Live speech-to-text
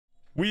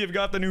We have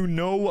got the new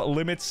No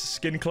Limits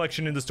skin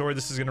collection in the store.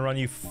 This is going to run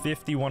you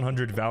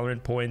 5,100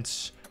 Valorant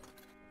points.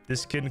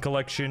 This skin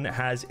collection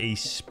has a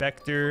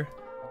Spectre,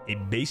 a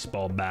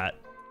baseball bat,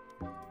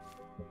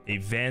 a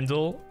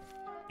Vandal,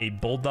 a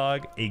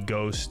Bulldog, a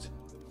Ghost,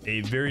 a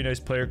very nice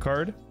player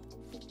card,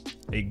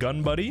 a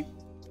gun buddy,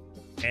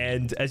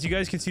 and as you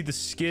guys can see, the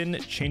skin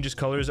changes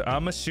colors.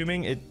 I'm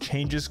assuming it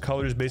changes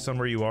colors based on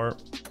where you are.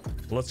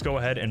 Let's go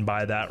ahead and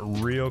buy that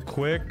real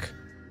quick.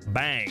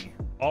 Bang.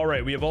 All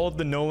right, we have all of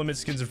the No Limit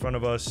skins in front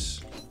of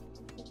us.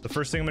 The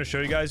first thing I'm going to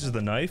show you guys is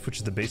the knife, which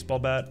is the baseball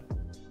bat.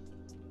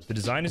 The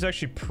design is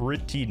actually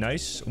pretty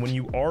nice. When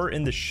you are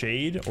in the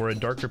shade or a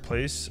darker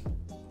place,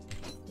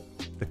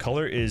 the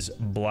color is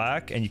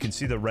black and you can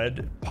see the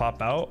red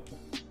pop out.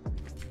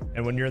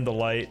 And when you're in the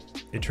light,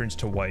 it turns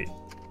to white.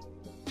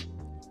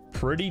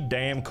 Pretty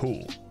damn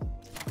cool.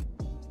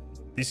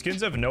 These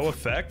skins have no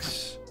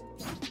effects.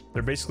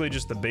 They're basically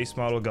just the base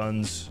model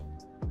guns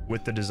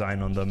with the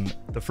design on them.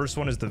 The first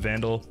one is the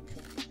Vandal.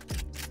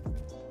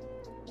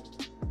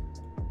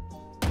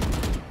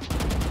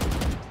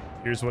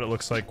 Here's what it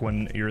looks like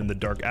when you're in the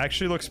dark.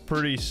 Actually looks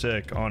pretty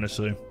sick,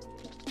 honestly.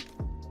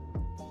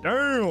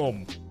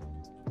 Damn!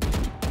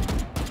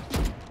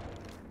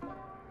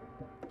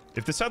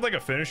 If this had like a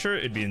finisher,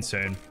 it'd be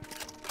insane.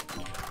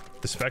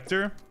 The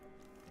Spectre.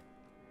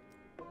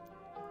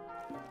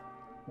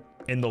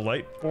 In the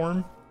light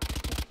form.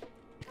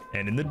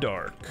 And in the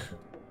dark.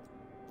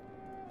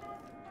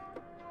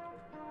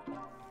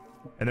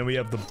 And then we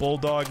have the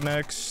Bulldog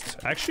next.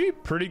 Actually,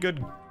 pretty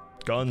good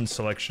gun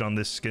selection on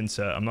this skin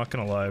set. I'm not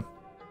gonna lie.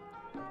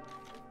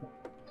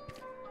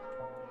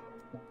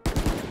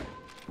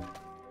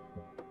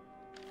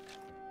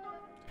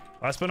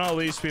 Last but not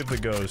least, we have the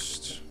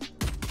Ghost.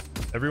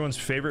 Everyone's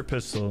favorite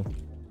pistol.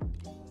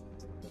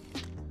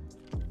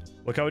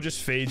 Look how it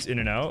just fades in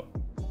and out.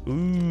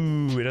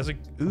 Ooh, it has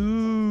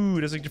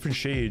like different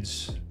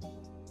shades.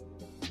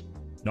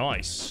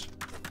 Nice.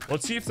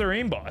 Let's see if they're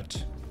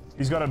aimbot.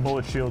 He's got a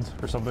bullet shield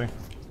or something.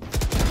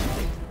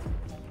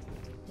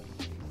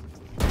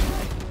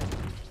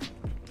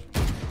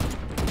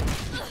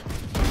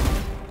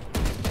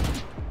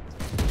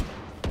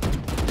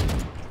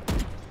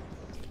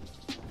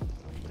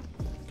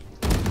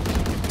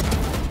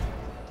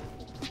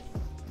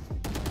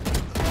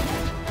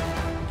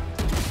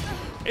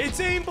 It's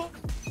aimbot.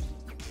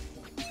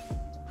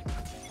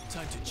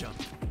 Time to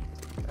jump.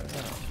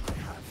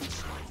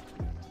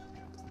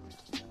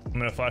 I'm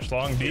gonna flash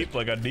long, deep,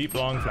 like a deep,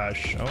 long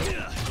flash. Oh.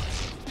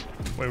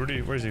 Wait,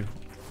 where is he?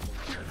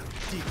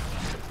 Deep.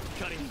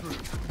 Cutting through.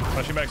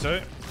 Flashing back,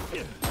 sorry.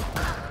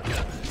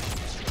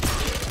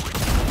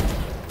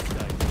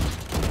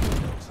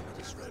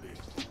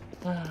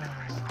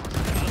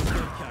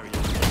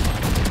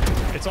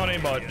 It's on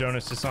aimbot,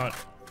 Jonas. It's not.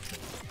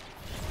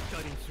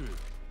 Cutting through.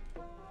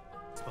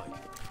 Spike.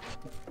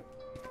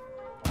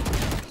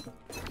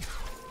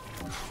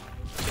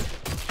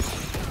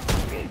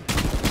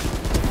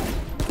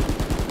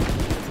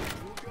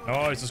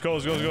 Nice, let's go.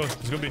 It's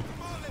gonna be.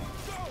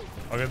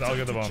 I'll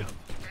get the bomb.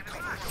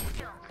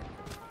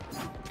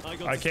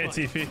 I can't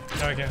TP.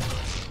 No, I can't.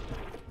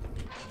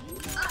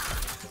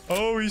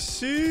 Oh, we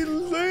see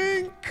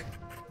Link.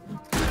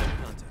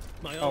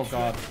 Oh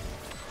god.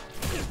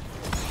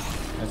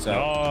 That's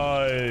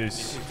out.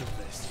 Nice.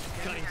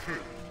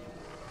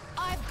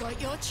 I've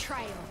got your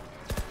trail.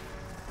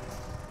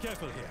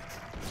 Careful here.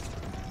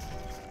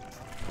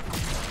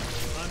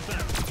 I'm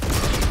back.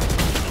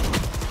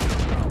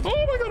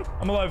 Oh my god,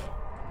 I'm alive.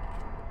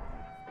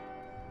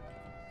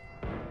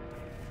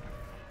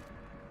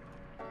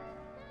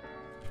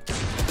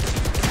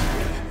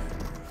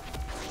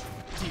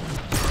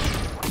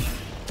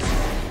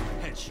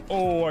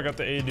 Oh, I got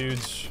the A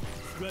dudes.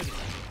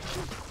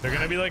 They're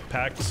gonna be like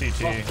packed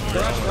CT.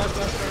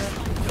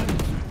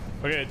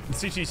 Okay,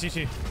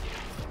 CT.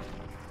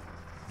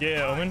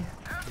 Yeah, Omen.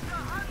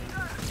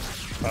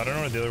 I don't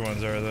know what the other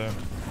ones are though.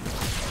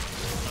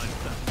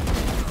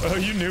 Oh,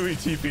 you knew he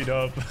TP'd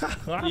up.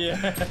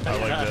 Yeah. I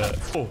like that.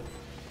 Oh.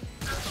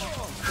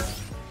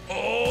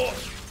 Oh.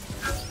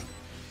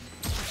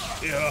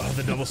 Yeah,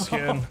 the double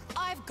skin.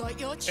 I've got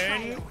your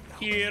trail.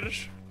 10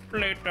 years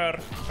later.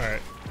 All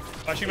right.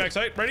 Flashing back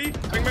sight. Ready?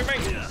 Bang, bang,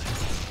 bang.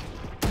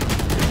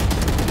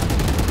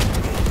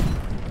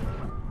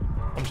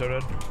 I'm so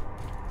dead.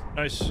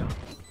 Nice.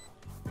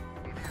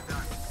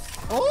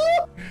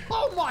 Oh!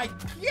 Oh my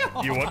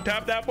god! You one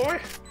tap that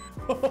boy?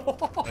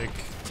 Like,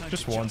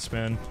 just once,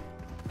 man.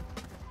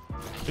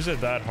 Is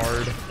it that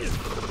hard?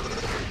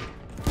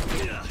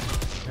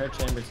 Her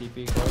chamber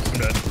TP close. I'm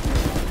dead.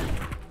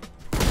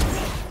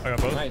 I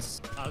got both. Nice.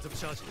 Out of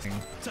charges.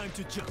 Time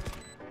to jump.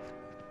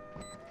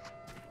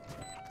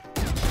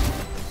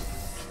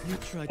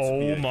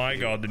 Oh my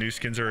god, the new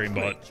skins are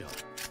aimbot.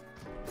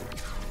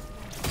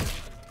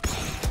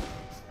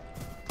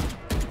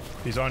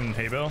 He's on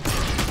Haybell.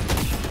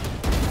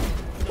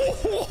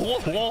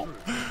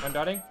 I'm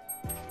dotting.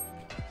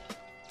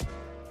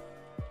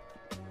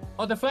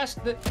 Oh, the flash,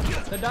 the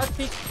dart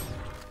peek.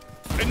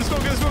 Hey, let's go,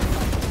 get this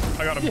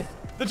one. I got him. Yeah.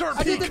 The dart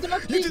I peek. did the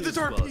dart You peek. did the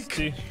dart peek.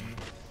 See?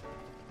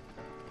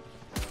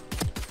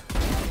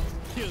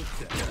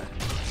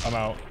 I'm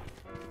out.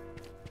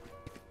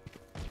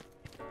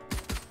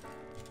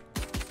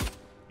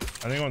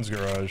 I think one's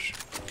garage.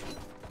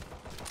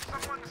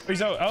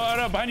 He's out. Oh,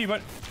 no, behind you,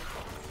 but.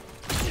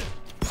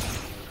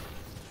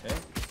 Okay.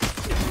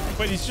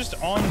 Wait, he's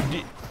just on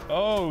D.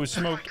 Oh,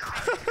 smoke.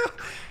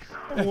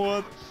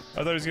 What? I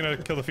thought he was gonna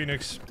kill the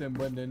Phoenix.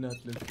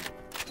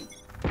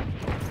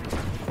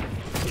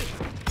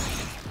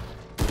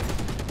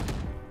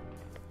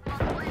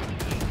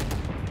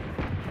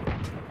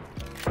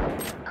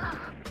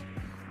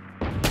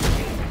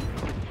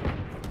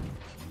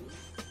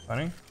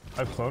 Funny.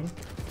 I've cloned.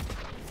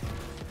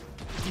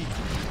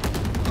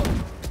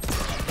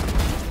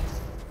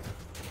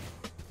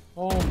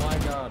 Oh my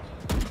god.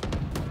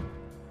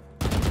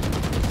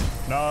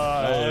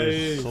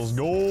 Nice. Let's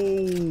go.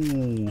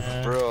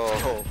 Bro.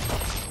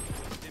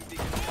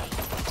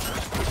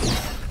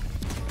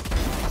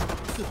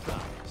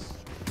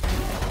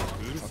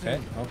 Okay,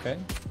 okay.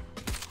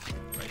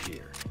 Right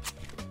here.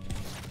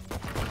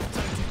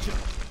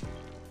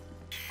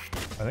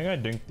 I think I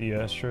dinked the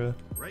Astra.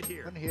 Right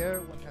here. One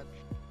here, one head.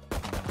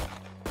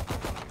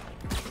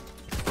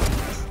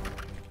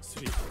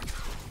 Sweet.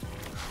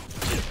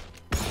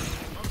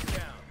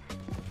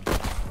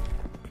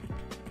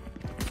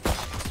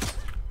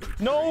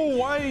 No,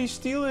 why did you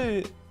steal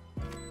it?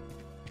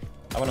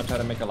 I want to try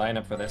to make a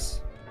lineup for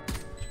this.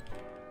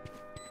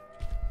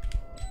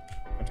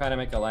 I'm trying to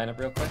make a lineup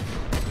real quick.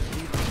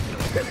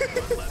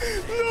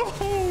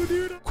 No,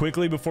 dude.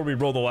 Quickly, before we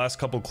roll the last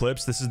couple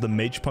clips, this is the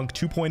Magepunk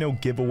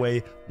 2.0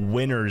 giveaway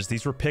winners.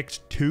 These were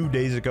picked 2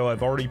 days ago.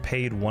 I've already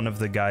paid one of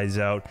the guys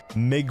out,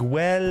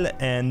 Miguel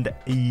and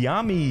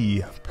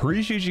Yami.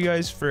 Appreciate you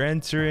guys for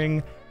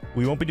entering.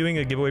 We won't be doing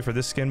a giveaway for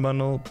this skin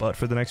bundle, but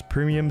for the next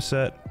premium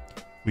set,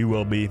 we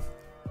will be.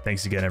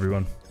 Thanks again,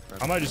 everyone.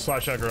 I might just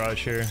flash out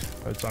garage here.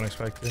 It's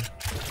unexpected.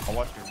 I'll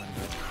watch your window.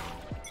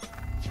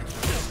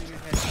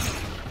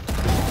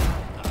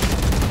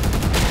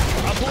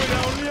 I'm pulling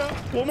down, yeah.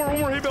 One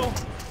more, hey, Bill.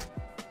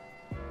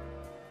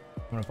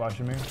 I'm gonna flash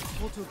him here.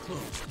 Portal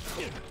closed.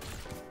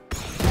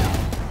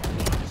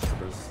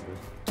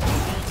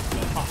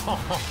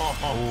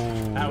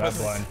 Oh, that's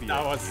blind.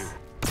 That was.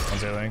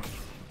 One's A link.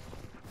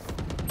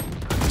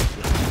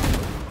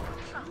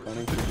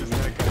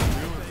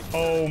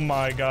 Oh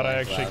my god, I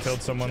actually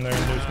killed someone there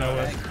and there's no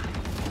way.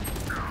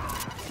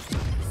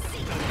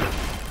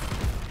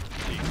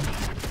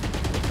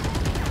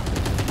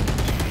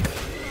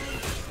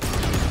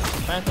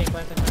 Planting.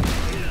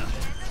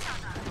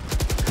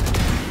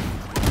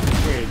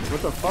 Wait,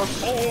 what the fuck?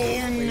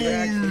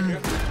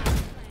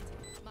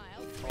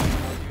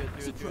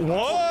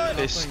 What?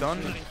 They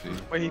stunned.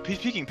 Wait, he's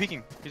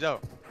peeking. He's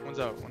out. One's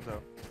out.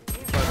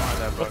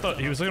 What the?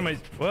 He was looking at my.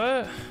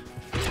 What?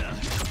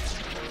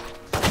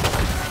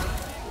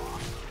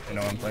 I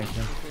know I'm playing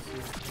him.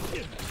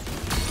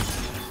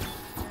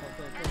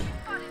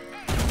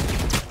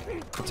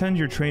 Pretend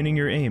you're training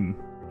your aim.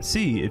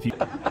 See if you.